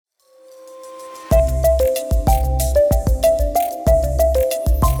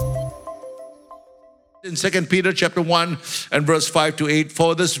In 2 Peter chapter 1 and verse 5 to 8,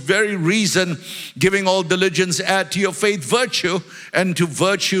 for this very reason, giving all diligence, add to your faith virtue, and to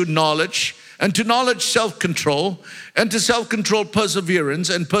virtue knowledge, and to knowledge self-control, and to self-control perseverance,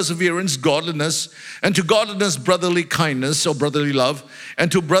 and perseverance godliness, and to godliness brotherly kindness or brotherly love,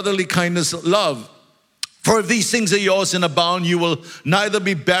 and to brotherly kindness love. For if these things are yours and abound, you will neither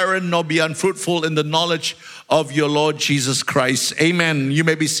be barren nor be unfruitful in the knowledge of your Lord Jesus Christ. Amen. You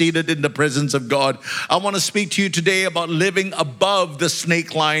may be seated in the presence of God. I want to speak to you today about living above the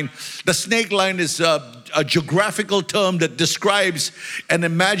snake line. The snake line is a geographical term that describes an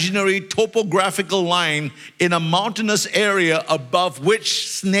imaginary topographical line in a mountainous area above which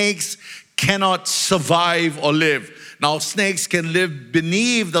snakes cannot survive or live. Now, snakes can live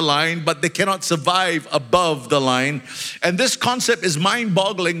beneath the line, but they cannot survive above the line. And this concept is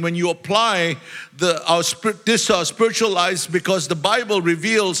mind-boggling when you apply our spiritual lives, because the Bible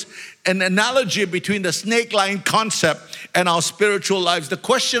reveals an analogy between the snake line concept and our spiritual lives. The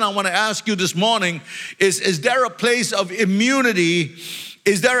question I want to ask you this morning is there a place of immunity?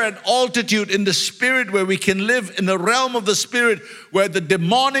 Is there an altitude in the spirit where we can live in the realm of the spirit where the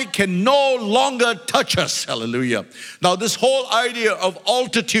demonic can no longer touch us? Hallelujah. Now, this whole idea of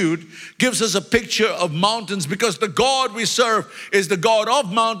altitude gives us a picture of mountains, because the God we serve is the God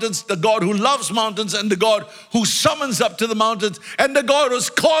of mountains, the God who loves mountains, and the God who summons up to the mountains, and the God who's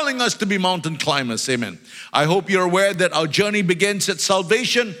calling us to be mountain climbers. Amen. I hope you're aware that our journey begins at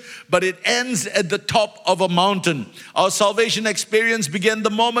salvation, but it ends at the top of a mountain. Our salvation experience began the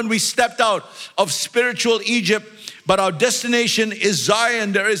moment we stepped out of spiritual Egypt, but our destination is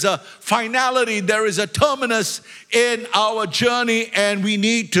Zion. There is a finality, there is a terminus in our journey, and we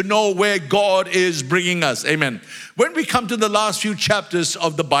need to know where God is bringing us. Amen. When we come to the last few chapters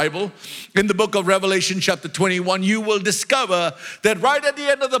of the Bible, in the book of Revelation chapter 21, you will discover that right at the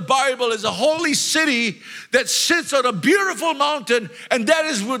end of the Bible is a holy city that sits on a beautiful mountain, and that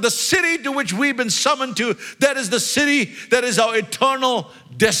is the city to which we've been summoned to. That is the city that is our eternal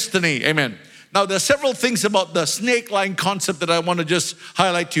destiny. Amen. Now, there are several things about the snake line concept that I want to just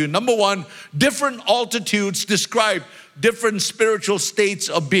highlight to you. Number one, different altitudes describe different spiritual states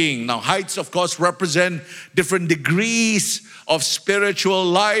of being. Now, heights, of course, represent different degrees of spiritual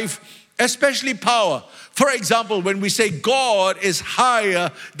life, especially power. For example, when we say God is higher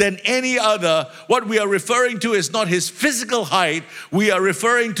than any other, what we are referring to is not his physical height. We are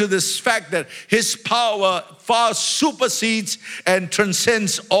referring to this fact that his power far supersedes and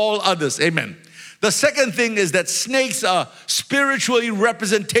transcends all others. Amen. The second thing is that snakes are spiritually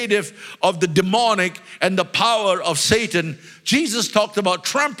representative of the demonic and the power of Satan. Jesus talked about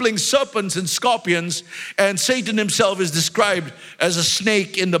trampling serpents and scorpions, and Satan himself is described as a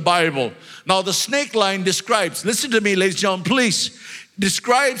snake in the Bible. Now, the snake line describes, listen to me, ladies and gentlemen, please,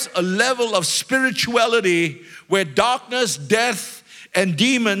 describes a level of spirituality where darkness, death, and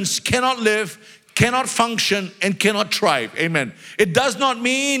demons cannot live, cannot function, and cannot thrive. Amen. It does not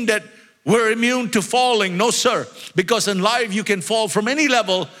mean that we're immune to falling. No, sir. Because in life, you can fall from any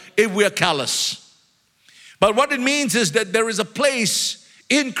level if we are callous. But what it means is that there is a place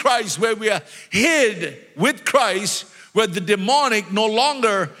in Christ where we are hid with Christ, where the demonic no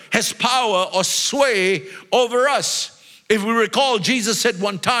longer has power or sway over us. If we recall, Jesus said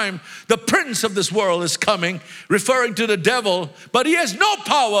one time, the prince of this world is coming, referring to the devil, but he has no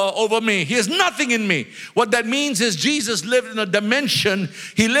power over me. He has nothing in me. What that means is Jesus lived in a dimension,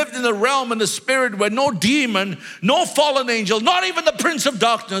 he lived in a realm in the spirit where no demon, no fallen angel, not even the prince of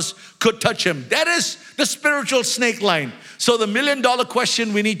darkness could touch him. That is the spiritual snake line. So the $1 million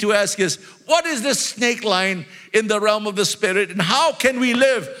question we need to ask is, what is this snake line in the realm of the spirit, and how can we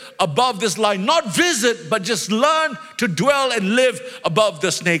live above this line? Not visit, but just learn to dwell and live above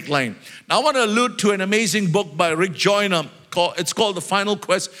the snake line. Now, I want to allude to an amazing book by Rick Joyner. It's called The Final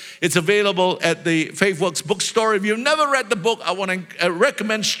Quest. It's available at the FaithWorks bookstore. If you've never read the book, I want to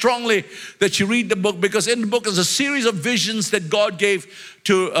recommend strongly that you read the book, because in the book is a series of visions that God gave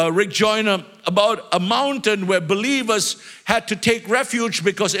to Rick Joyner about a mountain where believers had to take refuge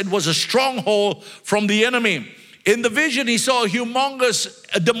because it was a stronghold from the enemy. In the vision, he saw a humongous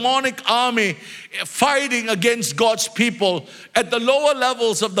demonic army fighting against God's people. At the lower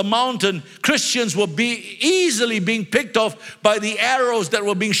levels of the mountain, Christians were easily being picked off by the arrows that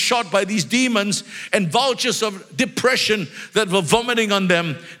were being shot by these demons and vultures of depression that were vomiting on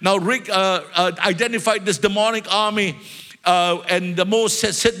them. Now, Rick identified this demonic army, and the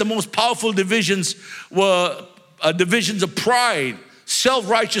most powerful divisions were divisions of pride,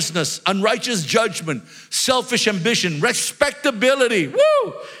 self-righteousness, unrighteous judgment, selfish ambition, respectability,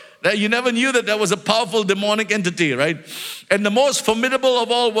 That you never knew that there was a powerful demonic entity, right? And the most formidable of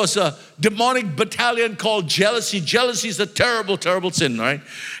all was a demonic battalion called jealousy. Jealousy is a terrible, terrible sin, right?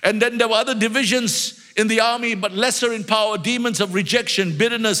 And then there were other divisions in the army, but lesser in power, demons of rejection,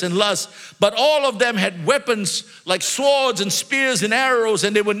 bitterness, and lust. But all of them had weapons like swords and spears and arrows,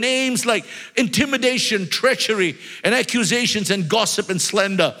 and they were names like intimidation, treachery, and accusations, and gossip and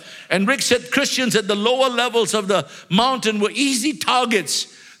slander. And Rick said Christians at the lower levels of the mountain were easy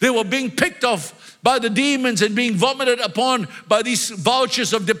targets. They were being picked off by the demons and being vomited upon by these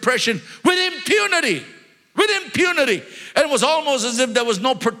vultures of depression with impunity. With impunity. And it was almost as if there was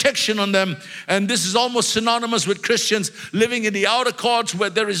no protection on them. And this is almost synonymous with Christians living in the outer courts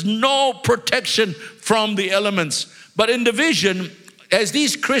where there is no protection from the elements. But in the vision, as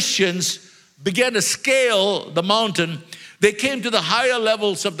these Christians began to scale the mountain, they came to the higher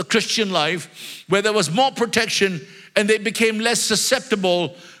levels of the Christian life where there was more protection and they became less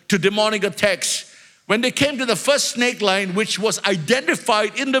susceptible to demonic attacks. When they came to the first snake line, which was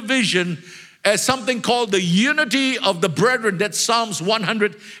identified in the vision as something called the unity of the brethren, that's Psalms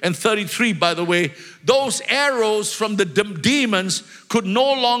 133, by the way, those arrows from the demons could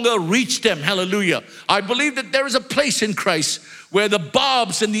no longer reach them. Hallelujah. I believe that there is a place in Christ where the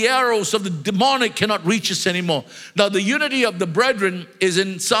barbs and the arrows of the demonic cannot reach us anymore. Now, the unity of the brethren is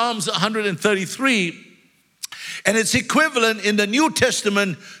in Psalms 133. And it's equivalent in the New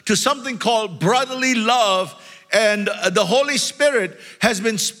Testament to something called brotherly love. And the Holy Spirit has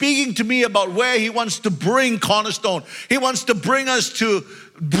been speaking to me about where He wants to bring Cornerstone. He wants to bring us to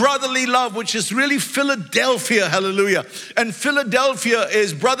brotherly love, which is really Philadelphia, hallelujah. And Philadelphia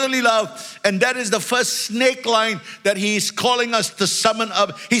is brotherly love, and that is the first snake line that He's calling us to summon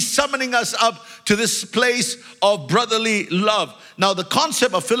up. He's summoning us up to this place of brotherly love. Now, the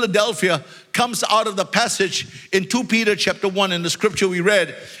concept of Philadelphia comes out of the passage in 2 Peter chapter 1 in the scripture we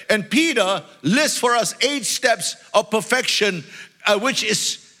read. And Peter lists for us 8 steps of perfection, which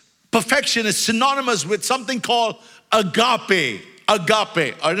is perfection is synonymous with something called agape.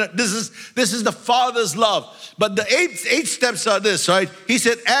 Agape. This is the Father's love. But the eight steps are this, right? He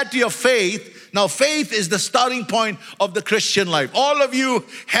said, add to your faith. Now, faith is the starting point of the Christian life. All of you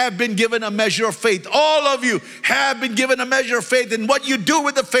have been given a measure of faith. All of you have been given a measure of faith. And what you do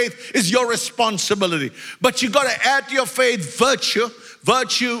with the faith is your responsibility. But you got to add to your faith virtue,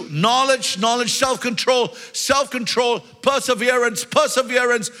 knowledge, self-control, perseverance,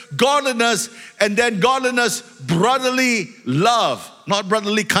 godliness, and then godliness, brotherly love. Not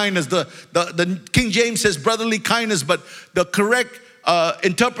brotherly kindness. The King James says brotherly kindness, but the correct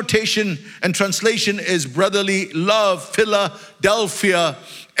interpretation and translation is brotherly love, Philadelphia.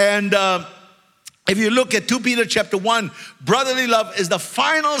 And if you look at 2 Peter chapter 1, brotherly love is the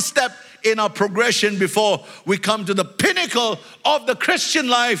final step in our progression before we come to the pinnacle of the Christian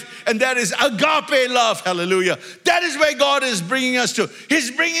life, and that is agape love. Hallelujah. That is where God is bringing us to.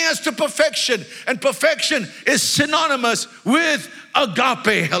 He's bringing us to perfection, and perfection is synonymous with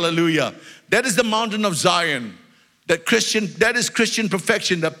agape. Hallelujah. That is the mountain of Zion. That is Christian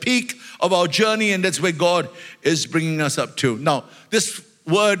perfection, the peak of our journey, and that's where God is bringing us up to. Now, this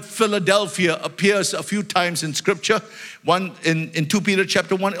word Philadelphia appears a few times in scripture. One in 2 Peter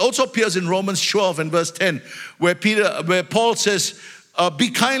chapter 1. It also appears in Romans 12 and verse 10, where Paul says, be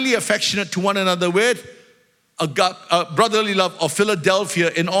kindly affectionate to one another with brotherly love of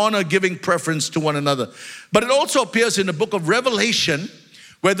Philadelphia, in honor, giving preference to one another. But it also appears in the book of Revelation,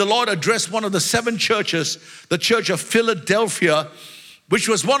 where the Lord addressed one of the 7 churches, the church of Philadelphia, which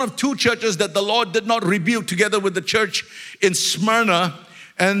was one of 2 churches that the Lord did not rebuke, together with the church in Smyrna.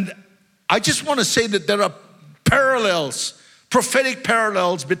 And I just want to say that there are parallels, prophetic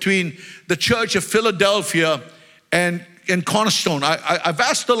parallels between the church of Philadelphia and Cornerstone. I've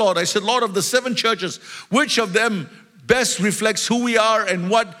asked the Lord, I said, Lord, of the 7 churches, which of them best reflects who we are and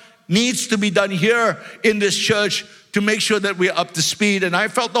what needs to be done here in this church to make sure that we're up to speed? And I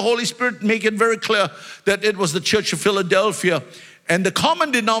felt the Holy Spirit make it very clear that it was the church of Philadelphia. And the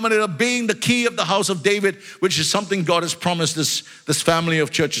common denominator being the key of the house of David, which is something God has promised this family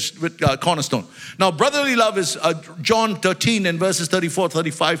of churches with Cornerstone. Now, brotherly love is John 13 and verses 34,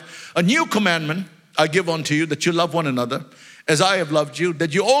 35. A new commandment I give unto you, that you love one another as I have loved you,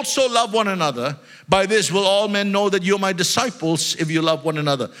 that you also love one another. By this will all men know that you are my disciples, if you love one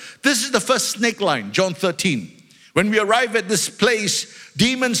another. This is the first snake line, John 13. When we arrive at this place,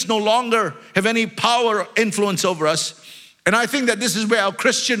 demons no longer have any power, influence over us. And I think that this is where our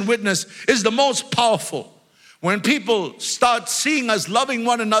Christian witness is the most powerful. When people start seeing us loving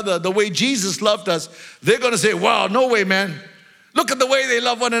one another the way Jesus loved us, they're going to say, wow, no way, man. Look at the way they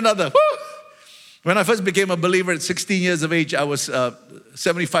love one another. Woo! When I first became a believer at 16 years of age, I was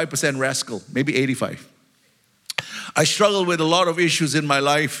 75% rascal, maybe 85. I struggled with a lot of issues in my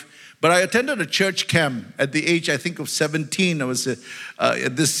life, but I attended a church camp at the age, I think, of 17. I was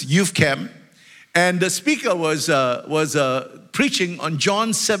at this youth camp, and the speaker was preaching on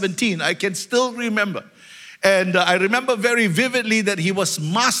John 17. I can still remember. And I remember very vividly that he was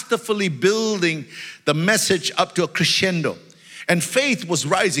masterfully building the message up to a crescendo. And faith was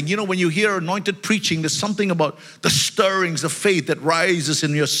rising. You know, when you hear anointed preaching, there's something about the stirrings of faith that rises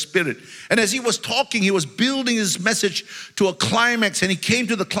in your spirit. And as he was talking, he was building his message to a climax. And he came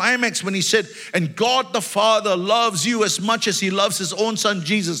to the climax when he said, and God the Father loves you as much as he loves his own son,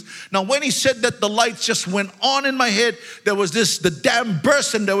 Jesus. Now, when he said that, the lights just went on in my head. There was the dam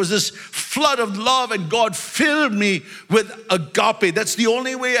burst, and there was this flood of love, and God filled me with agape. That's the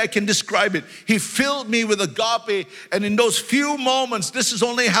only way I can describe it. He filled me with agape, and in those few moments, this has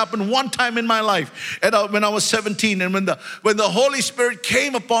only happened one time in my life, and when I was 17, and when the Holy Spirit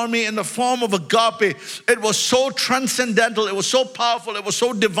came upon me in the form of agape, it was so transcendental, it was so powerful, it was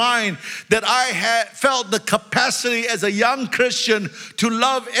so divine that I had felt the capacity as a young Christian to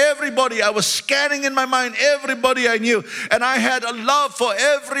love everybody. I was scanning in my mind everybody I knew, and I had a love for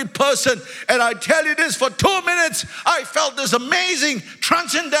every person. And I tell you this, for 2 minutes I felt this amazing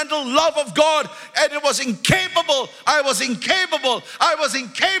transcendental love of God, and it was incapable. I was incapable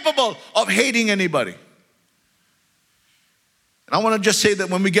of hating anybody. And I want to just say that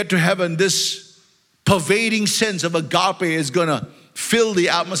when we get to heaven, this pervading sense of agape is going to fill the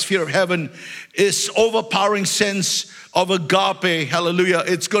atmosphere of heaven. This overpowering sense of agape, hallelujah,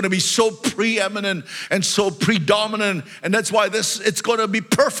 it's going to be so preeminent and so predominant, and that's why it's going to be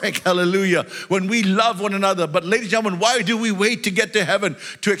perfect, hallelujah, when we love one another. But ladies and gentlemen, why do we wait to get to heaven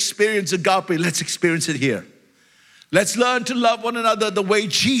to experience agape? Let's experience it here. Let's learn to love one another the way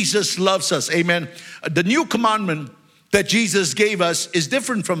Jesus loves us. Amen. The new commandment that Jesus gave us is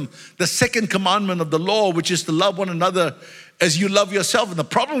different from the second commandment of the law, which is to love one another as you love yourself. And the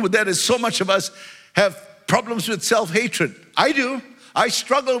problem with that is so much of us have problems with self-hatred. I do. I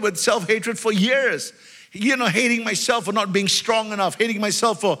struggled with self-hatred for years. You know, hating myself for not being strong enough, hating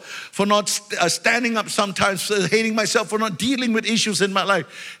myself for not standing up sometimes, hating myself for not dealing with issues in my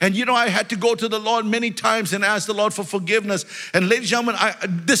life. And you know, I had to go to the Lord many times and ask the Lord for forgiveness. And ladies and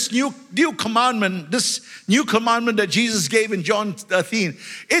gentlemen, this new commandment that Jesus gave in John 13,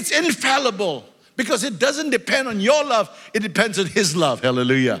 it's infallible because it doesn't depend on your love, it depends on his love.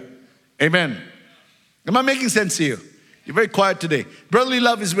 Hallelujah. Amen. Am I making sense to you? You're very quiet today. Brotherly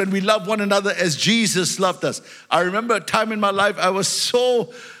love is when we love one another as Jesus loved us. I remember a time in my life I was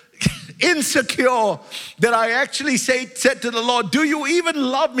so insecure that I actually said to the Lord, do you even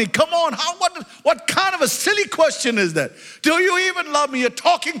love me? Come on, what kind of a silly question is that? Do you even love me? You're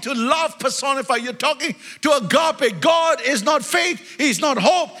talking to love personified. You're talking to agape. God is not faith. He's not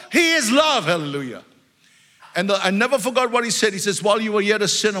hope. He is love. Hallelujah. And I never forgot what he said. He says, while you were yet a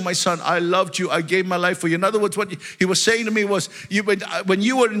sinner, my son, I loved you. I gave my life for you. In other words, what he was saying to me was, when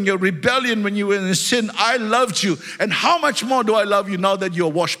you were in your rebellion, when you were in sin, I loved you. And how much more do I love you now that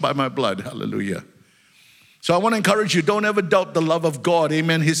you're washed by my blood? Hallelujah. So I want to encourage you, don't ever doubt the love of God.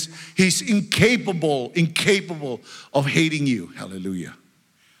 Amen. He's incapable of hating you. Hallelujah.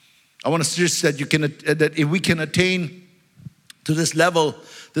 I want to suggest that if we can attain to this level,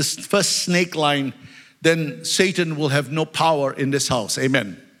 this first snake line, then Satan will have no power in this house.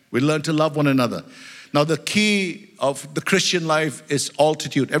 Amen. We learn to love one another. Now, the key of the Christian life is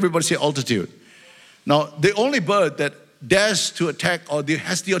altitude. Everybody say altitude. Now, the only bird that dares to attack or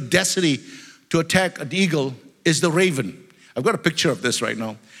has the audacity to attack an eagle is the raven. I've got a picture of this right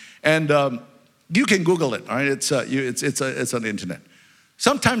now. And you can Google it, all right? It's on the internet.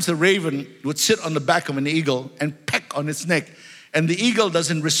 Sometimes the raven would sit on the back of an eagle and peck on its neck. And the eagle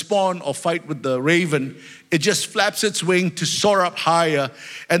doesn't respond or fight with the raven. It just flaps its wing to soar up higher.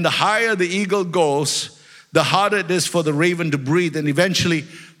 And the higher the eagle goes, the harder it is for the raven to breathe. And eventually,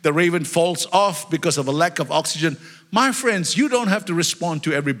 the raven falls off because of a lack of oxygen. My friends, you don't have to respond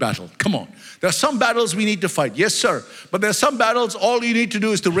to every battle. Come on. There are some battles we need to fight. Yes, sir. But there are some battles, all you need to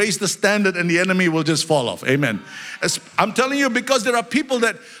do is to raise the standard and the enemy will just fall off. Amen. I'm telling you, because there are people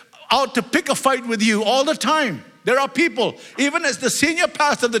that are out to pick a fight with you all the time. There are people, even as the senior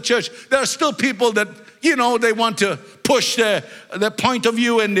pastor of the church, there are still people that, you know, they want to push their point of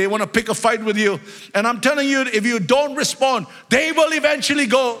view and they want to pick a fight with you. And I'm telling you, if you don't respond, they will eventually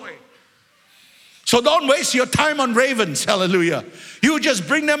go away. So don't waste your time on ravens, hallelujah. You just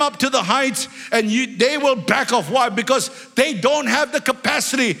bring them up to the heights and they will back off. Why? Because they don't have the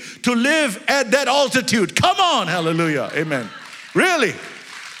capacity to live at that altitude. Come on, hallelujah, amen. Really.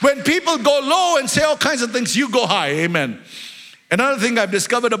 When people go low and say all kinds of things, you go high. Amen. Another thing I've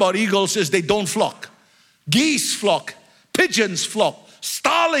discovered about eagles is they don't flock. Geese flock, pigeons flock,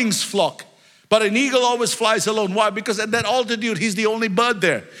 starlings flock. But an eagle always flies alone. Why? Because at that altitude, he's the only bird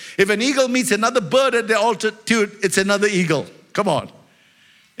there. If an eagle meets another bird at the altitude, it's another eagle. Come on.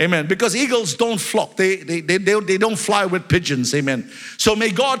 Amen. Because eagles don't flock. They don't fly with pigeons. Amen. So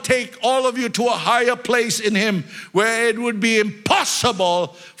may God take all of you to a higher place in Him where it would be impossible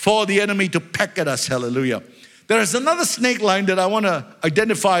for the enemy to peck at us. Hallelujah. There is another snake line that I want to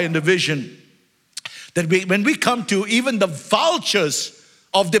identify in the vision. That when we come to, even the vultures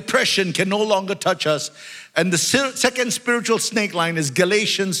of depression can no longer touch us. And the second spiritual snake line is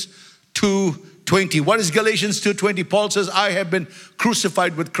Galatians 2:20. What is Galatians 2:20? Paul says, I have been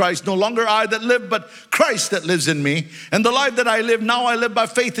crucified with Christ. No longer I that live, but Christ that lives in me. And the life that I live, now I live by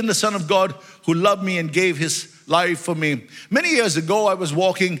faith in the Son of God who loved me and gave His life for me. Many years ago, I was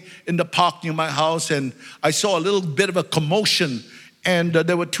walking in the park near my house and I saw a little bit of a commotion. And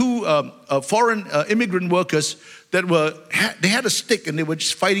there were two foreign immigrant workers that they had a stick and they were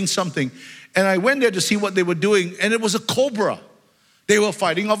just fighting something. And I went there to see what they were doing, and it was a cobra. They were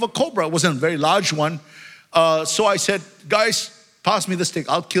fighting off a cobra. It wasn't a very large one. So I said, guys, pass me the stick.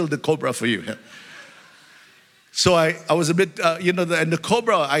 I'll kill the cobra for you. So I was a bit, and the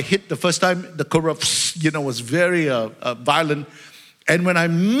cobra, I hit the first time, the cobra, was very violent. And when I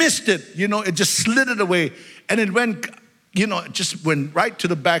missed it, it just slid it away. And it went, it just went right to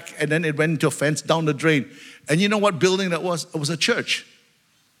the back, and then it went into a fence down the drain. And you know what building that was? It was a church.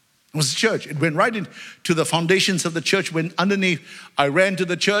 It was a church. It went right into the foundations of the church. Went underneath. I ran to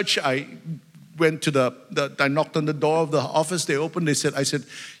the church. I went to I knocked on the door of the office. They opened. I said,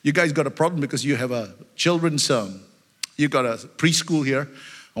 you guys got a problem because you have a children's, you got a preschool here.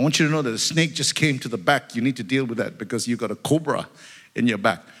 I want you to know that a snake just came to the back. You need to deal with that because you got a cobra in your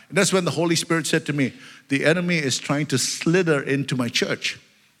back. And that's when the Holy Spirit said to me, the enemy is trying to slither into my church.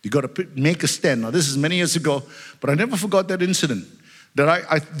 You got to make a stand. Now, this is many years ago, but I never forgot that incident.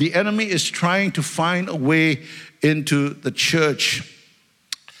 That the enemy is trying to find a way into the church.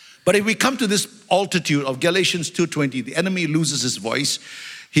 But if we come to this altitude of Galatians 2:20, the enemy loses his voice.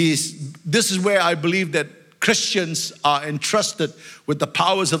 This is where I believe that Christians are entrusted with the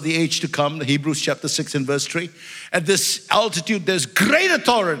powers of the age to come. Hebrews chapter 6 and verse 3. At this altitude, there's great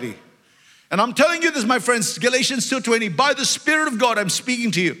authority. And I'm telling you this, my friends, Galatians 2:20, by the Spirit of God, I'm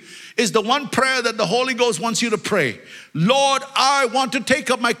speaking to you, is the one prayer that the Holy Ghost wants you to pray. Lord, I want to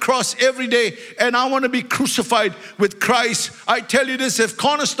take up my cross every day, and I want to be crucified with Christ. I tell you this, if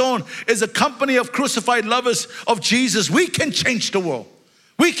Cornerstone is a company of crucified lovers of Jesus, we can change the world.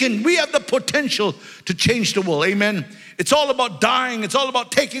 We have the potential to change the world. Amen. It's all about dying. It's all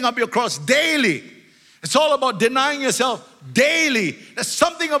about taking up your cross daily. It's all about denying yourself daily. There's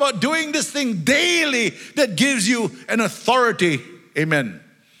something about doing this thing daily that gives you an authority. Amen.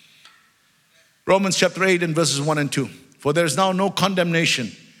 Romans chapter 8 and verses 1 and 2. For there is now no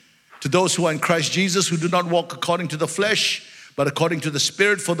condemnation to those who are in Christ Jesus, who do not walk according to the flesh, but according to the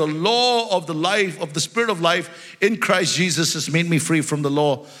Spirit. For the law of the life, of the Spirit of life in Christ Jesus has made me free from the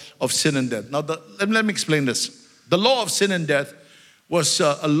law of sin and death. Now, let me explain this. The law of sin and death was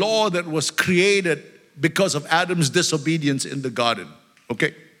a law that was created because of Adam's disobedience in the garden.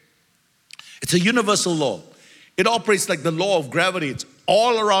 Okay? It's a universal law. It operates like the law of gravity. It's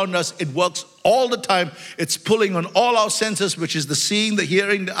all around us. It works all the time. It's pulling on all our senses, which is the seeing, the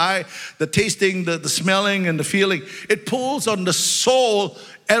hearing, the eye, the tasting, the smelling, and the feeling. It pulls on the soul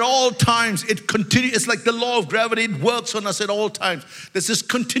at all times. It continues. It's like the law of gravity. It works on us at all times. There's this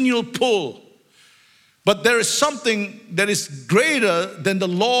continual pull. But there is something that is greater than the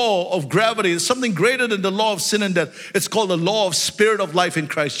law of gravity. There's something greater than the law of sin and death. It's called the law of Spirit of life in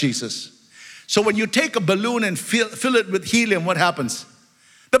Christ Jesus. So when you take a balloon and fill it with helium, what happens?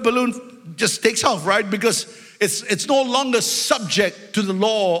 The balloon just takes off, right? Because it's no longer subject to the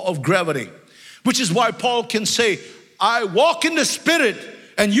law of gravity. Which is why Paul can say, I walk in the Spirit,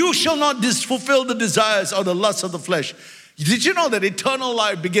 and you shall not fulfill the desires or the lusts of the flesh. Did you know that eternal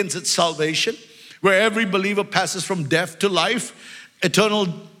life begins at salvation? Where every believer passes from death to life. Eternal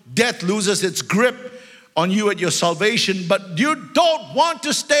death loses its grip on you at your salvation, but you don't want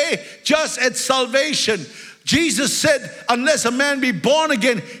to stay just at salvation. Jesus said, unless a man be born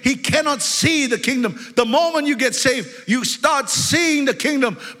again, he cannot see the kingdom. The moment you get saved, you start seeing the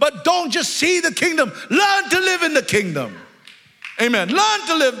kingdom. But don't just see the kingdom, learn to live in the kingdom. Amen. Learn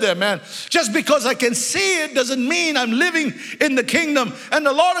to live there, man. Just because I can see it doesn't mean I'm living in the kingdom. And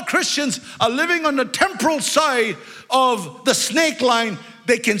a lot of Christians are living on the temporal side of the snake line,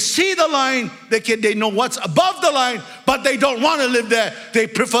 They can see the line, they know what's above the line, but they don't want to live there. They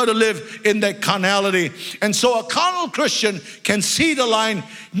prefer to live in their carnality. And so a carnal Christian can see the line.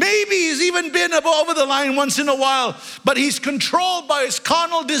 Maybe he's even been over the line once in a while, but he's controlled by his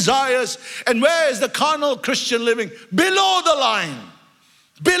carnal desires. And where is the carnal Christian living? Below the line.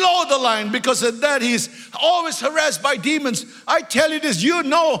 Below the line, because of that he's always harassed by demons. I tell you this, you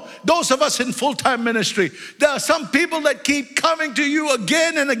know, those of us in full-time ministry, there are some people that keep coming to you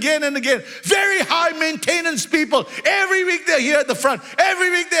again and again and again. Very high maintenance people. Every week they're here at the front. Every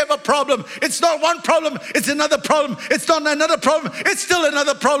week they have a problem. It's not one problem, it's another problem. It's not another problem, it's still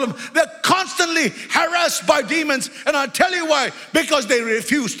another problem. They're constantly harassed by demons. And I'll tell you why. Because they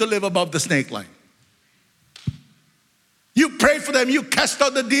refuse to live above the snake line. You pray for them, you cast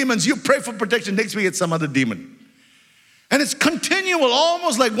out the demons, you pray for protection. Next week it's some other demon. And it's continual,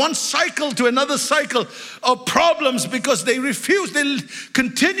 almost like one cycle to another cycle of problems, because they refuse. They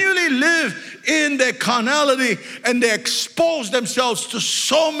continually live in their carnality, and they expose themselves to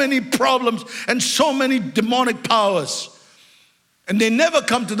so many problems and so many demonic powers. And they never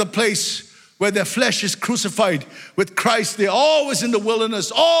come to the place where their flesh is crucified with Christ. They're always in the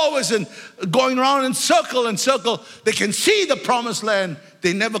wilderness, always going around in circle and circle. They can see the promised land.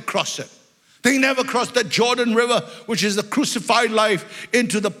 They never cross it. They never cross that Jordan River, which is the crucified life,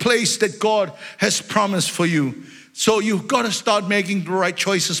 into the place that God has promised for you. So you've got to start making the right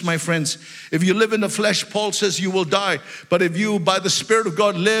choices, my friends. If you live in the flesh, Paul says you will die. But if you, by the Spirit of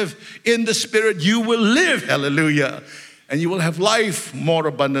God, live in the Spirit, you will live. Hallelujah. And you will have life more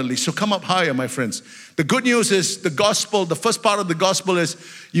abundantly. So come up higher, my friends. The good news is the gospel, the first part of the gospel is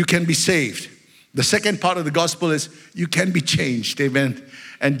you can be saved. The second part of the gospel is you can be changed. Amen.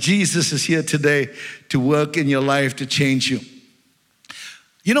 And Jesus is here today to work in your life to change you.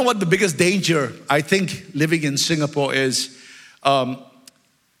 You know what the biggest danger, I think, living in Singapore is? We're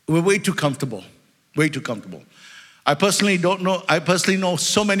way too comfortable. Way too comfortable. I personally know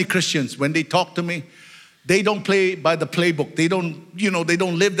so many Christians, when they talk to me, they don't play by the playbook. They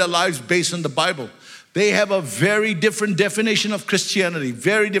don't live their lives based on the Bible. They have a very different definition of Christianity,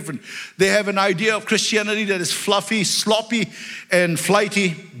 very different. They have an idea of Christianity that is fluffy, sloppy, and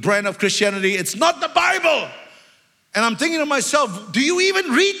flighty brand of Christianity. It's not the Bible. And I'm thinking to myself, do you even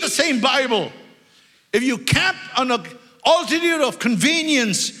read the same Bible? If you camp on an altitude of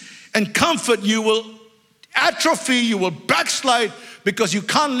convenience and comfort, you will atrophy, you will backslide, because you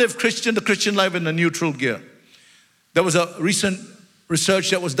can't live the Christian life in a neutral gear. There was a recent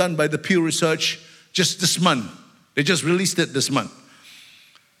research that was done by the Pew Research just this month. They just released it this month.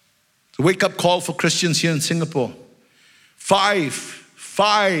 It's a wake-up call for Christians here in Singapore.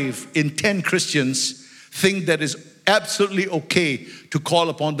 5 in 10 Christians think that it's absolutely okay to call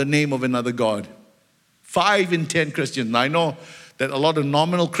upon the name of another God. 5 in 10 Christians. Now, I know that a lot of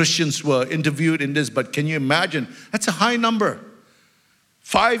nominal Christians were interviewed in this, but can you imagine? That's a high number.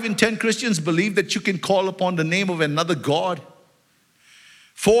 5 in 10 Christians believe that you can call upon the name of another God.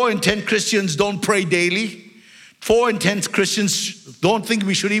 4 in 10 Christians don't pray daily. 4 in 10 Christians don't think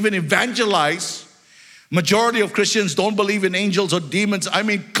we should even evangelize. Majority of Christians don't believe in angels or demons. I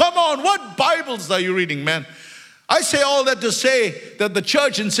mean, come on, what Bibles are you reading, man? I say all that to say that the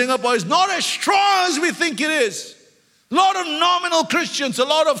church in Singapore is not as strong as we think it is. A lot of nominal Christians, a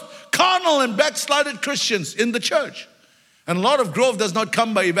lot of carnal and backslided Christians in the church. And a lot of growth does not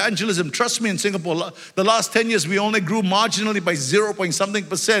come by evangelism. Trust me, in Singapore, the last 10 years, we only grew marginally by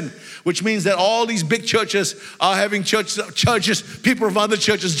 0.something%, which means that all these big churches are having churches, people from other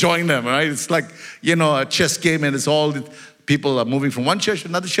churches join them, right? It's like, a chess game, and it's all, people are moving from one church to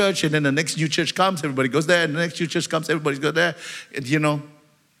another church, and then the next new church comes, everybody goes there, and the next new church comes, everybody goes there, and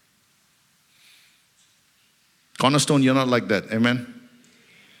Cornerstone, you're not like that, amen?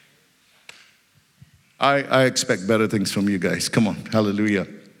 I expect better things from you guys. Come on, hallelujah.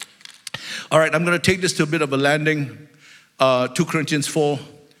 All right, I'm going to take this to a bit of a landing. 2 Corinthians 4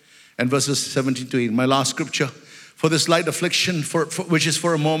 and verses 17 to 8. My last scripture. For this light affliction, which is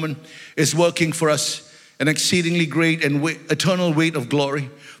for a moment, is working for us an exceedingly great and eternal weight of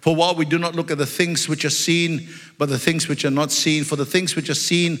glory. For while we do not look at the things which are seen, but the things which are not seen. For the things which are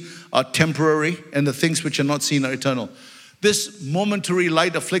seen are temporary, and the things which are not seen are eternal. This momentary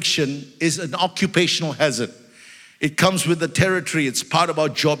light affliction is an occupational hazard. It comes with the territory. It's part of our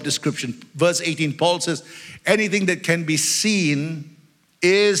job description. Verse 18, Paul says, anything that can be seen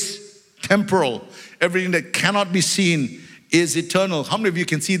is temporal. Everything that cannot be seen is eternal. How many of you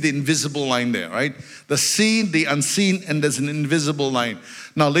can see the invisible line there, right? The seen, the unseen, and there's an invisible line.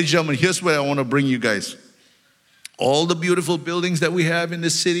 Now, ladies and gentlemen, here's where I want to bring you guys. All the beautiful buildings that we have in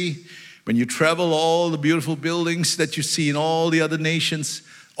this city, When you travel all the beautiful buildings that you see in all the other nations,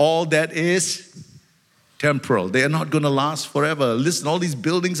 all that is temporal. They are not going to last forever. Listen, all these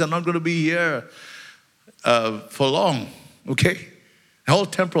buildings are not going to be here for long, okay? All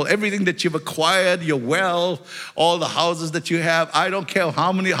temporal. Everything that you've acquired, your wealth, all the houses that you have, I don't care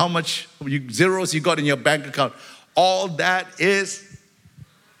how much zeros you got in your bank account, all that is,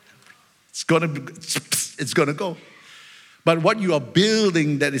 it's going to go. But what you are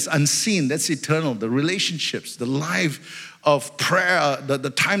building that is unseen, that's eternal. The relationships, the life of prayer, the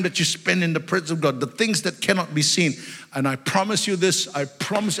time that you spend in the presence of God, the things that cannot be seen. And I promise you this,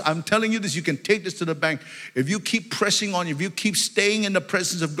 I'm telling you this, you can take this to the bank. If you keep pressing on, if you keep staying in the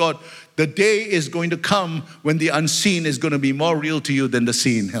presence of God, the day is going to come when the unseen is going to be more real to you than the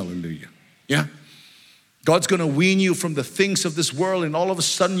seen. Hallelujah. Yeah? God's going to wean you from the things of this world, and all of a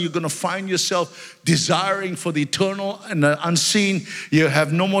sudden you're going to find yourself desiring for the eternal and the unseen. You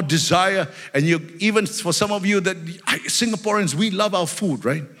have no more desire, and even for some of you that Singaporeans, we love our food,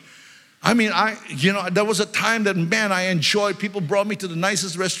 right? I mean, there was a time that, man, I enjoyed. People brought me to the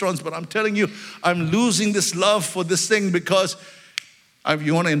nicest restaurants, but I'm telling you, I'm losing this love for this thing because if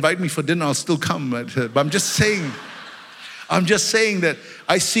you want to invite me for dinner, I'll still come. But I'm just saying that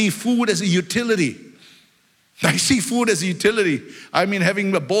I see food as a utility. I see food as a utility. I mean,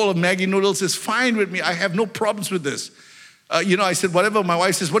 having a bowl of Maggi noodles is fine with me. I have no problems with this. I said, whatever. My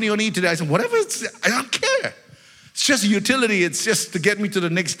wife says, what are you going to eat today? I said, whatever. I don't care. It's just a utility. It's just to get me to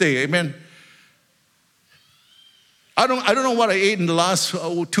the next day. Amen. I don't know what I ate in the last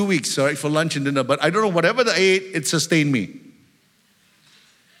 2 weeks, all right, for lunch and dinner, but I don't know, whatever I ate, it sustained me.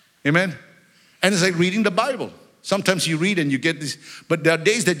 Amen. And it's like reading the Bible. Sometimes you read and you get this, but there are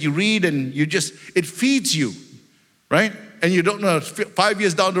days that you read and it feeds you. Right? And you don't know, 5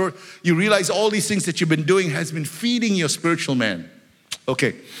 years down the road, you realize all these things that you've been doing has been feeding your spiritual man.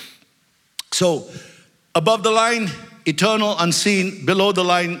 Okay. So, above the line, eternal, unseen. Below the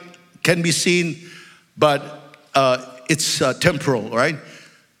line, can be seen, but it's temporal, right?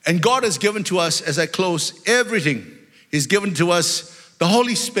 And God has given to us, as I close, everything. He's given to us the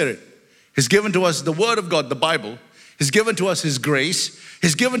Holy Spirit. He's given to us the Word of God, the Bible. He's given to us His grace.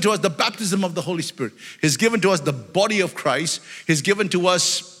 He's given to us the baptism of the Holy Spirit. He's given to us the body of Christ. He's given to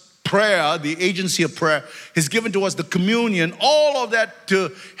us prayer, the agency of prayer. He's given to us the communion, all of that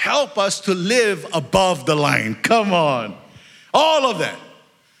to help us to live above the line. Come on. All of that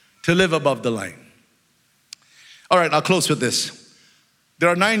to live above the line. All right, I'll close with this. There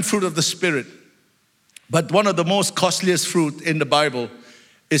are 9 fruit of the Spirit, but one of the most costliest fruit in the Bible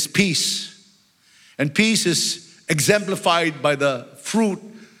is peace. And peace is exemplified by the fruit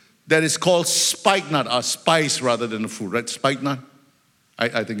that is called spikenard, or spice rather than a fruit, right? Spikenard?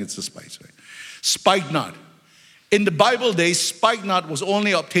 I think it's a spice, right? Spikenard. In the Bible days, spikenard was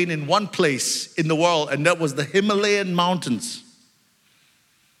only obtained in one place in the world, and that was the Himalayan mountains.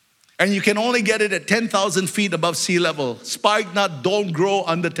 And you can only get it at 10,000 feet above sea level. Spikenard don't grow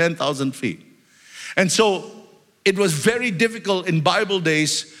under 10,000 feet. And so it was very difficult in Bible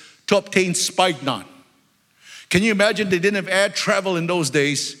days to obtain spikenard. Can you imagine? They didn't have air travel in those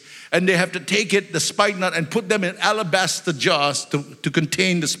days, and they have to take the spikenard, and put them in alabaster jars to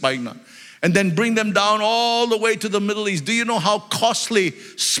contain the spikenard, and then bring them down all the way to the Middle East. Do you know how costly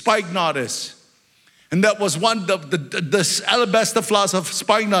spikenard is? And that was one of the alabaster flask of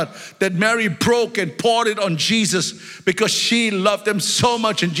spikenard that Mary broke and poured it on Jesus because she loved him so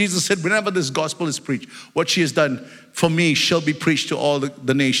much. And Jesus said, whenever this gospel is preached, what she has done for me shall be preached to all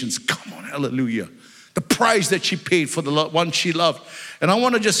the nations. Come on, hallelujah. The price that she paid for the one she loved. And I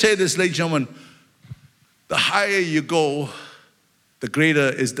want to just say this, ladies and gentlemen. The higher you go, the greater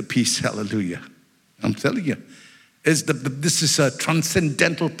is the peace. Hallelujah. I'm telling you. This is a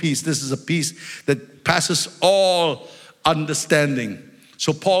transcendental peace. This is a peace that passes all understanding.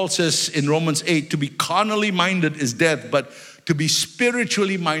 So Paul says in Romans 8, to be carnally minded is death, but to be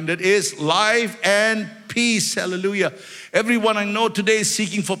spiritually minded is life and peace. Hallelujah. Everyone I know today is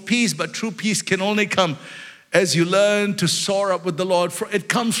seeking for peace, but true peace can only come as you learn to soar up with the Lord. For it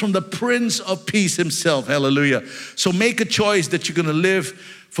comes from the Prince of Peace Himself. Hallelujah. So make a choice that you're going to live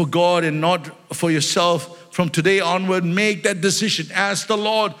for God and not for yourself. From today onward, make that decision. Ask the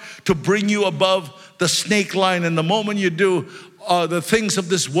Lord to bring you above the snake line. And the moment you do, the things of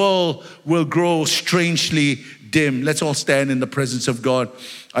this world will grow strangely dim. Let's all stand in the presence of God.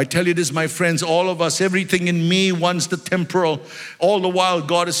 I tell you this, my friends, all of us, everything in me wants the temporal. All the while,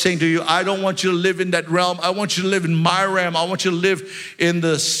 God is saying to you, I don't want you to live in that realm. I want you to live in my realm. I want you to live in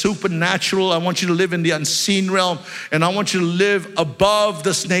the supernatural. I want you to live in the unseen realm. And I want you to live above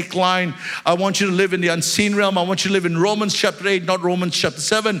the snake line. I want you to live in the unseen realm. I want you to live in Romans chapter 8, not Romans chapter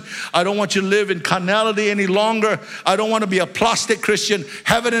 7. I don't want you to live in carnality any longer. I don't want to be a plastic Christian.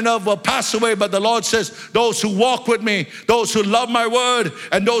 Heaven and earth will pass away, but the Lord says, those who walk with me, those who love my word,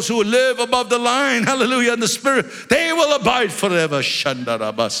 and those who live above the line, hallelujah, in the Spirit, they will abide forever.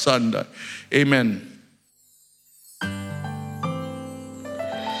 Shandarabasanda. Amen.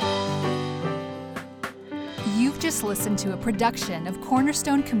 You've just listened to a production of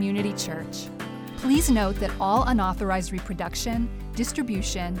Cornerstone Community Church. Please note that all unauthorized reproduction,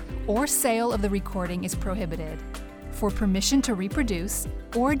 distribution, or sale of the recording is prohibited. For permission to reproduce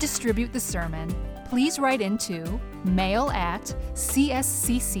or distribute the sermon, please write into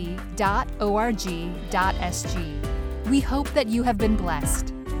mail@cscc.org.sg. We hope that you have been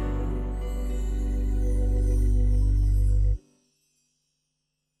blessed.